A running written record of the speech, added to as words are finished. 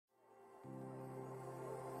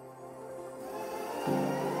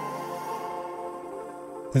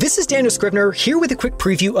This is Daniel Scrivner here with a quick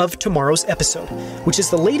preview of tomorrow's episode, which is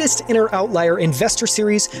the latest in our Outlier Investor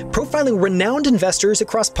Series profiling renowned investors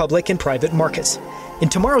across public and private markets. In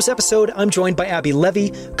tomorrow's episode, I'm joined by Abby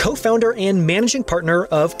Levy, co-founder and managing partner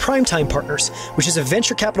of Primetime Partners, which is a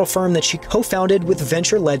venture capital firm that she co-founded with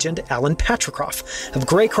venture legend Alan Patricroft of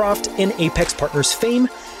Greycroft and Apex Partners fame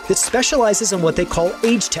that specializes in what they call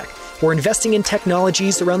AgeTech, or investing in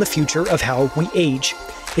technologies around the future of how we age.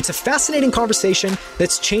 It's a fascinating conversation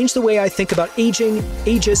that's changed the way I think about aging,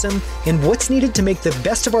 ageism, and what's needed to make the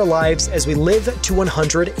best of our lives as we live to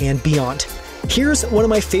 100 and beyond. Here's one of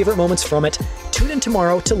my favorite moments from it. Tune in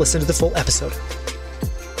tomorrow to listen to the full episode.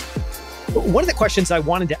 One of the questions I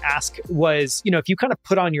wanted to ask was, if you kind of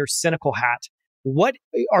put on your cynical hat,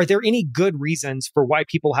 are there any good reasons for why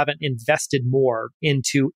people haven't invested more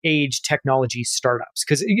into age technology startups?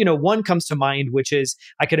 Because, one comes to mind, which is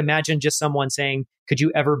I could imagine just someone saying, could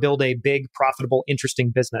you ever build a big, profitable,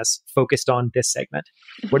 interesting business focused on this segment?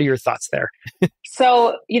 What are your thoughts there?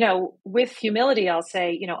 So, with humility, I'll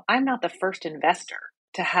say, I'm not the first investor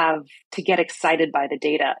to get excited by the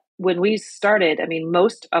data. When we started,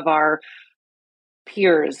 most of our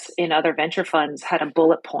peers in other venture funds had a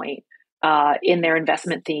bullet point in their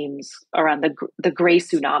investment themes around the gray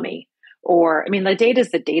tsunami, or the data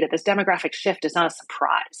is the data. This demographic shift is not a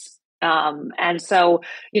surprise. And so,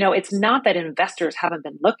 it's not that investors haven't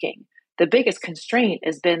been looking. The biggest constraint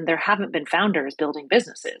has been there haven't been founders building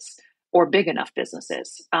businesses or big enough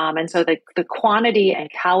businesses. And so the quantity and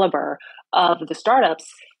caliber of the startups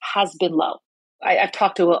has been low. I've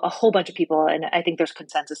talked to a whole bunch of people, and I think there's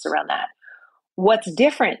consensus around that. What's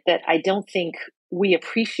different that I don't think we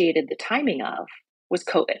appreciated the timing of was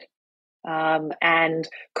COVID. And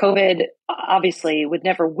COVID obviously would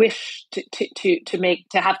never wish to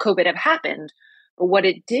have COVID have happened. But what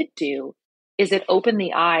it did do is it opened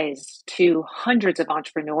the eyes to hundreds of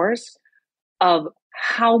entrepreneurs of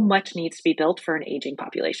how much needs to be built for an aging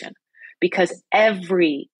population, because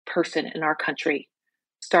every person in our country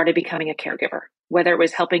started becoming a caregiver, whether it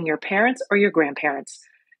was helping your parents or your grandparents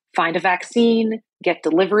find a vaccine, get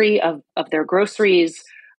delivery of their groceries,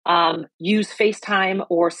 use FaceTime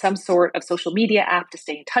or some sort of social media app to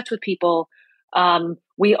stay in touch with people.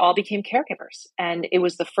 We all became caregivers. And it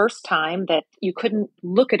was the first time that you couldn't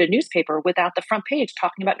look at a newspaper without the front page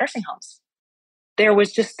talking about nursing homes. There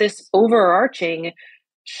was just this overarching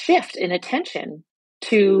shift in attention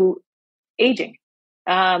to aging.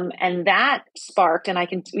 And that sparked, and I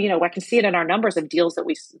can see it in our numbers of deals that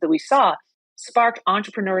we saw, sparked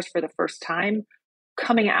entrepreneurs for the first time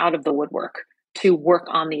coming out of the woodwork to work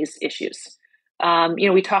on these issues.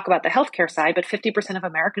 We talk about the healthcare side, but 50% of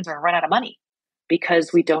Americans are run out of money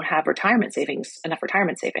because we don't have enough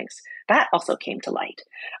retirement savings. That also came to light.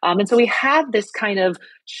 And so we have this kind of,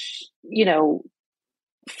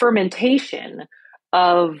 fermentation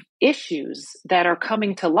of issues that are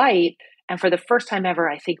coming to light. And for the first time ever,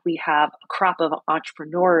 I think we have a crop of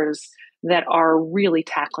entrepreneurs that are really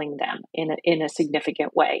tackling them in a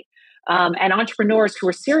significant way. And entrepreneurs who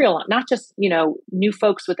are serial, not just, new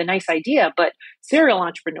folks with a nice idea, but serial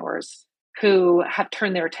entrepreneurs who have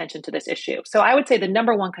turned their attention to this issue. So I would say the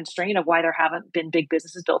number one constraint of why there haven't been big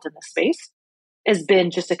businesses built in this space has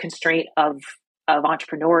been just a constraint of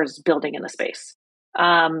entrepreneurs building in the space.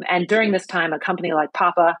 And during this time, a company like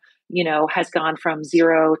Papa, has gone from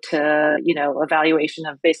zero to, a valuation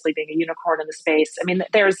of basically being a unicorn in the space.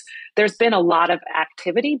 There's been a lot of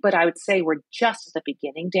activity, but I would say we're just at the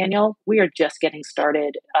beginning, Daniel. We are just getting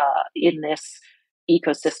started in this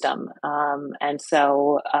ecosystem. And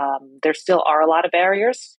so there still are a lot of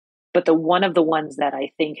barriers, but one of the ones that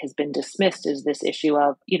I think has been dismissed is this issue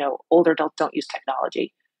of, older adults don't use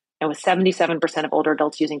technology. And with 77% of older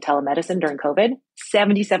adults using telemedicine during COVID,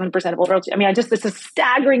 77% of older adults, this is a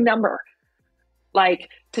staggering number. Like,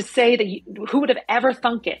 to say that who would have ever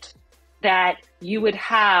thunk it that you would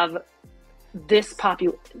have this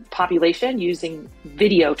population using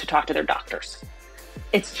video to talk to their doctors?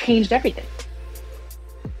 It's changed everything.